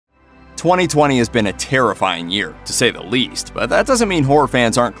2020 has been a terrifying year, to say the least, but that doesn't mean horror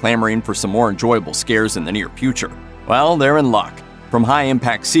fans aren't clamoring for some more enjoyable scares in the near future. Well, they're in luck. From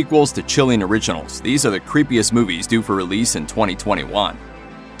high-impact sequels to chilling originals, these are the creepiest movies due for release in 2021.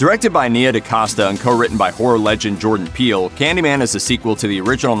 Directed by Nia DaCosta and co-written by horror legend Jordan Peele, Candyman is a sequel to the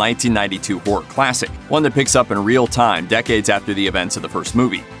original 1992 horror classic, one that picks up in real time decades after the events of the first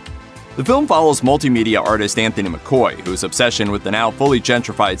movie. The film follows multimedia artist Anthony McCoy, whose obsession with the now fully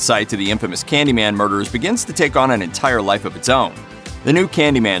gentrified site to the infamous Candyman murders begins to take on an entire life of its own. The new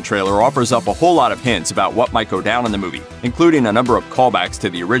Candyman trailer offers up a whole lot of hints about what might go down in the movie, including a number of callbacks to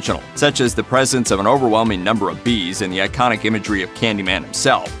the original, such as the presence of an overwhelming number of bees and the iconic imagery of Candyman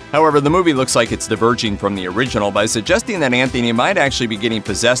himself. However, the movie looks like it's diverging from the original by suggesting that Anthony might actually be getting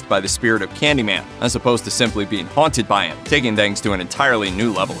possessed by the spirit of Candyman, as opposed to simply being haunted by him, taking things to an entirely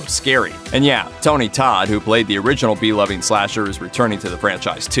new level of scary. And yeah, Tony Todd, who played the original bee-loving slasher, is returning to the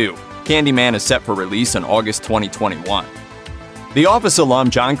franchise too. Candyman is set for release in August 2021. The Office alum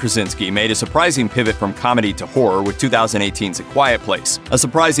John Krasinski made a surprising pivot from comedy to horror with 2018's A Quiet Place, a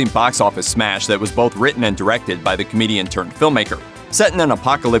surprising box office smash that was both written and directed by the comedian-turned-filmmaker. Set in an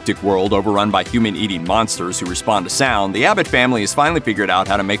apocalyptic world overrun by human-eating monsters who respond to sound, the Abbott family has finally figured out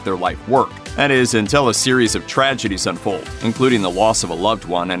how to make their life work. That is, until a series of tragedies unfold, including the loss of a loved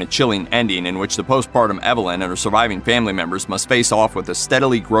one and a chilling ending in which the postpartum Evelyn and her surviving family members must face off with a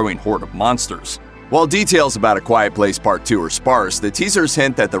steadily growing horde of monsters. While details about A Quiet Place Part 2 are sparse, the teasers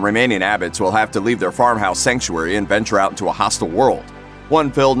hint that the remaining Abbotts will have to leave their farmhouse sanctuary and venture out into a hostile world. One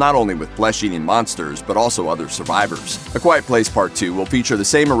filled not only with flesh-eating monsters, but also other survivors. A Quiet Place Part 2 will feature the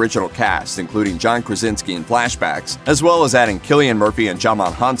same original cast, including John Krasinski in flashbacks, as well as adding Cillian Murphy and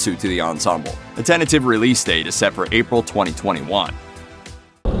Djimon Hounsou to the ensemble. The tentative release date is set for April 2021.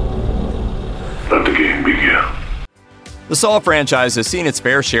 Let the game begin. The Saw franchise has seen its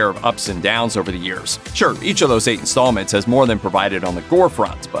fair share of ups and downs over the years. Sure, each of those 8 installments has more than provided on the gore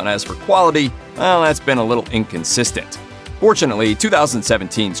front, but as for quality, well, that's been a little inconsistent. Fortunately,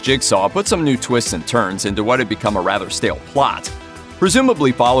 2017's Jigsaw put some new twists and turns into what had become a rather stale plot.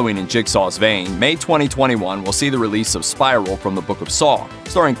 Presumably following in Jigsaw's vein, May 2021 will see the release of Spiral from the Book of Saw,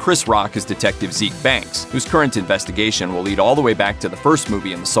 starring Chris Rock as Detective Zeke Banks, whose current investigation will lead all the way back to the first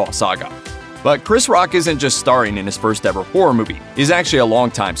movie in the Saw saga. But Chris Rock isn't just starring in his first ever horror movie. He's actually a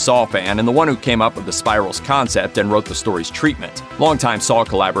longtime Saw fan and the one who came up with the Spiral's concept and wrote the story's treatment. Longtime Saw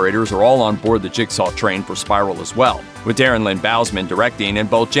collaborators are all on board the Jigsaw train for Spiral as well, with Darren Lynn Bousman directing and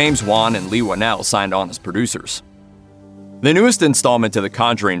both James Wan and Leigh Whannell signed on as producers. The newest installment to the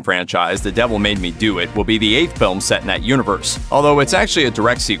Conjuring franchise, The Devil Made Me Do It, will be the 8th film set in that universe, although it's actually a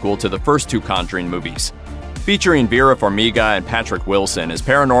direct sequel to the first 2 Conjuring movies. Featuring Vera Farmiga and Patrick Wilson as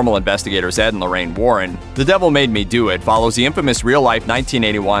paranormal investigators Ed and Lorraine Warren, The Devil Made Me Do It follows the infamous real-life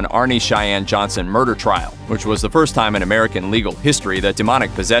 1981 Arnie Cheyenne Johnson murder trial, which was the first time in American legal history that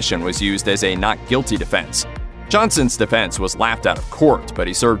demonic possession was used as a not guilty defense. Johnson's defense was laughed out of court, but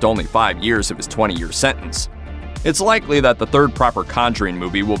he served only 5 years of his 20-year sentence. It's likely that the third proper Conjuring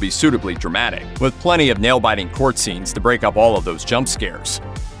movie will be suitably dramatic, with plenty of nail-biting court scenes to break up all of those jump scares.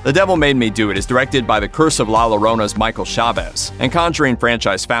 The Devil Made Me Do It is directed by The Curse of La Llorona's Michael Chavez, and Conjuring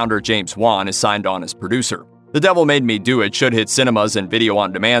franchise founder James Wan is signed on as producer. The Devil Made Me Do It should hit cinemas and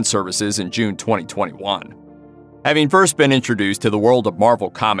video-on-demand services in June 2021. Having first been introduced to the world of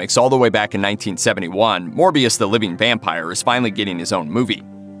Marvel Comics all the way back in 1971, Morbius the Living Vampire is finally getting his own movie.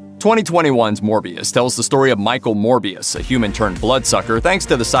 2021's Morbius tells the story of Michael Morbius, a human-turned-bloodsucker thanks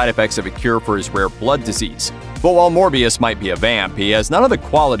to the side effects of a cure for his rare blood disease. But while Morbius might be a vamp, he has none of the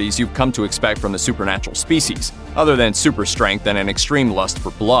qualities you've come to expect from the supernatural species, other than super strength and an extreme lust for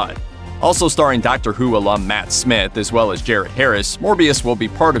blood. Also starring Doctor Who alum Matt Smith as well as Jared Harris, Morbius will be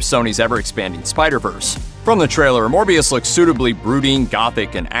part of Sony's ever-expanding Spider-Verse. From the trailer, Morbius looks suitably brooding,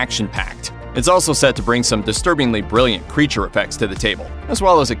 gothic, and action-packed. It's also set to bring some disturbingly brilliant creature effects to the table, as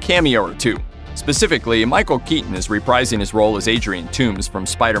well as a cameo or two. Specifically, Michael Keaton is reprising his role as Adrian Toomes from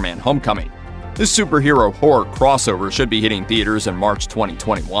Spider-Man: Homecoming. This superhero horror crossover should be hitting theaters in March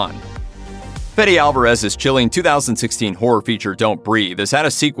 2021. Fede Alvarez's chilling 2016 horror feature Don't Breathe has had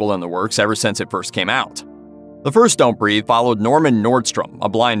a sequel in the works ever since it first came out. The first Don't Breathe followed Norman Nordstrom, a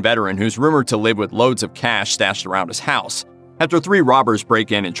blind veteran who's rumored to live with loads of cash stashed around his house. After 3 robbers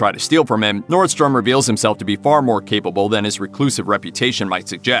break in and try to steal from him, Nordstrom reveals himself to be far more capable than his reclusive reputation might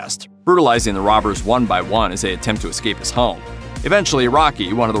suggest, brutalizing the robbers one by one as they attempt to escape his home. Eventually,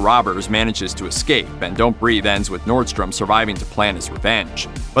 Rocky, one of the robbers, manages to escape, and Don't Breathe ends with Nordstrom surviving to plan his revenge.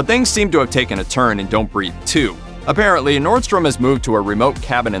 But things seem to have taken a turn in Don't Breathe 2. Apparently, Nordstrom has moved to a remote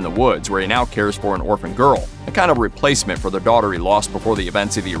cabin in the woods where he now cares for an orphan girl, a kind of replacement for the daughter he lost before the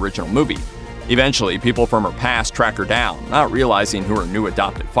events of the original movie. Eventually, people from her past track her down, not realizing who her new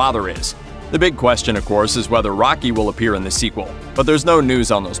adopted father is. The big question, of course, is whether Rocky will appear in the sequel, but there's no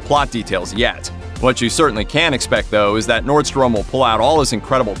news on those plot details yet. What you certainly can expect, though, is that Nordstrom will pull out all his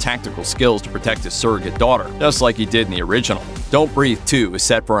incredible tactical skills to protect his surrogate daughter, just like he did in the original. Don't Breathe 2 is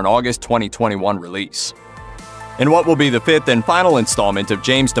set for an August 2021 release. In what will be the fifth and final installment of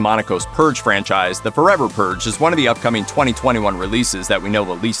James DeMonaco's Purge franchise, The Forever Purge is one of the upcoming 2021 releases that we know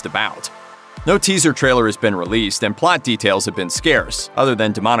the least about. No teaser trailer has been released, and plot details have been scarce, other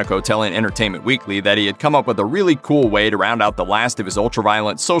than DeMonaco telling Entertainment Weekly that he had come up with a really cool way to round out the last of his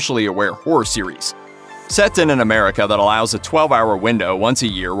ultraviolent, socially aware horror series. Set in an America that allows a 12-hour window once a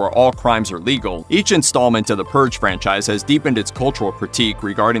year where all crimes are legal, each installment of the Purge franchise has deepened its cultural critique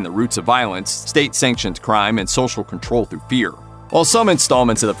regarding the roots of violence, state-sanctioned crime, and social control through fear. While some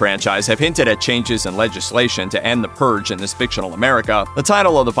installments of the franchise have hinted at changes in legislation to end the purge in this fictional America, the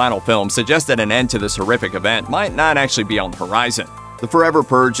title of the final film suggests that an end to this horrific event might not actually be on the horizon. The Forever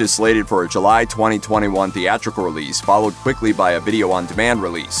Purge is slated for a July 2021 theatrical release, followed quickly by a video-on-demand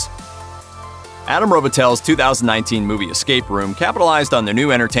release. Adam Robitel's 2019 movie Escape Room capitalized on the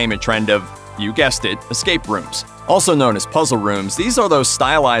new entertainment trend of, you guessed it, escape rooms. Also known as puzzle rooms, these are those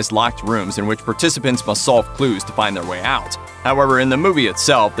stylized locked rooms in which participants must solve clues to find their way out. However, in the movie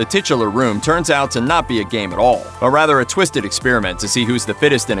itself, the titular room turns out to not be a game at all, but rather a twisted experiment to see who's the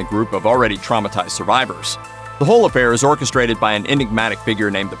fittest in a group of already traumatized survivors. The whole affair is orchestrated by an enigmatic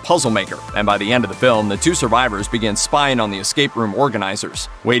figure named the Puzzle Maker, and by the end of the film, the two survivors begin spying on the escape room organizers,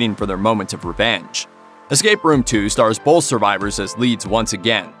 waiting for their moment of revenge. Escape Room 2 stars both survivors as leads once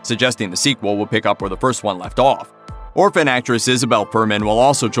again, suggesting the sequel will pick up where the first one left off. Orphan actress Isabel Furman will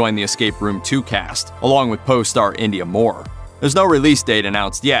also join the Escape Room 2 cast, along with post-star India Moore. There's no release date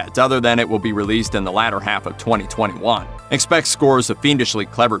announced yet, other than it will be released in the latter half of 2021. Expect scores of fiendishly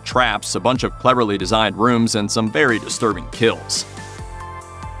clever traps, a bunch of cleverly designed rooms, and some very disturbing kills.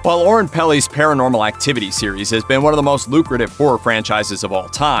 While Oren Peli's Paranormal Activity series has been one of the most lucrative horror franchises of all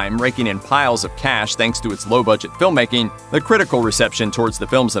time, raking in piles of cash thanks to its low-budget filmmaking, the critical reception towards the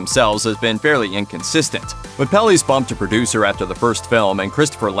films themselves has been fairly inconsistent. With Peli's bump to producer after the first film and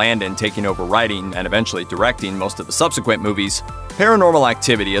Christopher Landon taking over writing and eventually directing most of the subsequent movies, Paranormal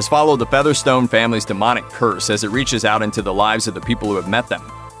Activity has followed the Featherstone family's demonic curse as it reaches out into the lives of the people who have met them.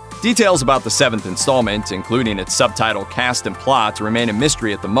 Details about the seventh installment, including its subtitle, cast, and plot, remain a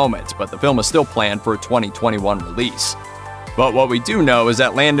mystery at the moment, but the film is still planned for a 2021 release. But what we do know is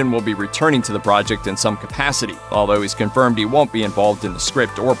that Landon will be returning to the project in some capacity, although he's confirmed he won't be involved in the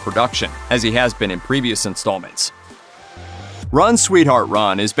script or production, as he has been in previous installments. Run, Sweetheart,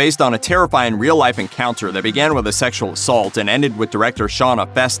 Run is based on a terrifying real-life encounter that began with a sexual assault and ended with director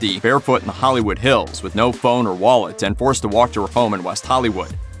Shauna Festi barefoot in the Hollywood Hills with no phone or wallet and forced to walk to her home in West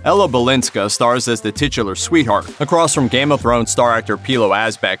Hollywood. Ella Balinska stars as the titular sweetheart, across from Game of Thrones star actor Pilo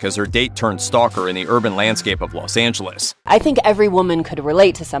Asbeck as her date-turned-stalker in the urban landscape of Los Angeles. I think every woman could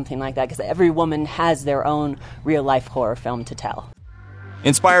relate to something like that because every woman has their own real-life horror film to tell.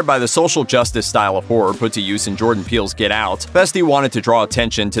 Inspired by the social justice style of horror put to use in Jordan Peele's Get Out, Festi wanted to draw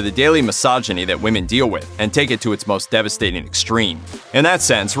attention to the daily misogyny that women deal with and take it to its most devastating extreme. In that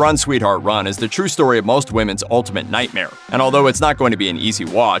sense, Run, Sweetheart, Run is the true story of most women's ultimate nightmare, and although it's not going to be an easy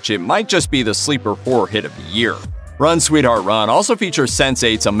watch, it might just be the sleeper horror hit of the year. Run, Sweetheart, Run also features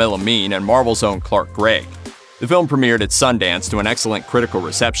Sense8's Amil Amin and Marvel's own Clark Gregg. The film premiered at Sundance to an excellent critical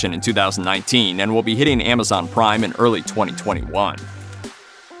reception in 2019 and will be hitting Amazon Prime in early 2021.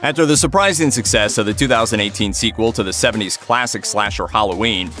 After the surprising success of the 2018 sequel to the 70s classic slasher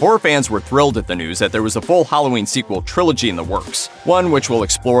Halloween, horror fans were thrilled at the news that there was a full Halloween sequel trilogy in the works, one which will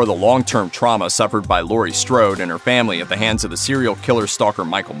explore the long-term trauma suffered by Laurie Strode and her family at the hands of the serial killer stalker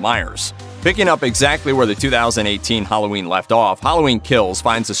Michael Myers. Picking up exactly where the 2018 Halloween left off, Halloween Kills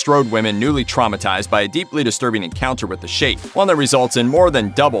finds the Strode women newly traumatized by a deeply disturbing encounter with the Shape, one that results in more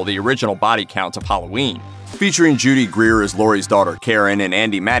than double the original body count of Halloween. Featuring Judy Greer as Laurie's daughter Karen and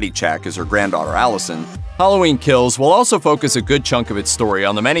Andy Matichak as her granddaughter Allison, Halloween Kills will also focus a good chunk of its story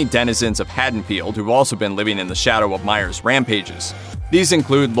on the many denizens of Haddonfield who've also been living in the shadow of Myers' rampages. These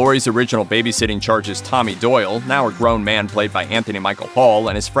include Laurie's original babysitting charges Tommy Doyle, now a grown man played by Anthony Michael Hall,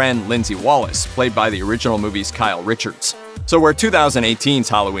 and his friend Lindsay Wallace, played by the original movie's Kyle Richards. So where 2018's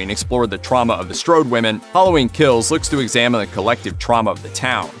Halloween explored the trauma of the Strode women, Halloween Kills looks to examine the collective trauma of the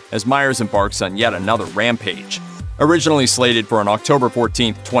town, as Myers embarks on yet another rampage. Originally slated for an October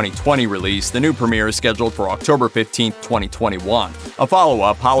 14, 2020 release, the new premiere is scheduled for October 15, 2021. A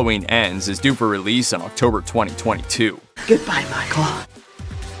follow-up, Halloween Ends, is due for release in October 2022. Goodbye, Michael.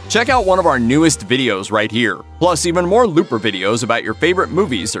 Check out one of our newest videos right here. Plus, even more Looper videos about your favorite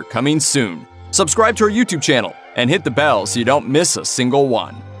movies are coming soon. Subscribe to our YouTube channel and hit the bell so you don't miss a single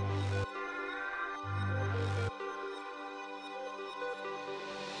one.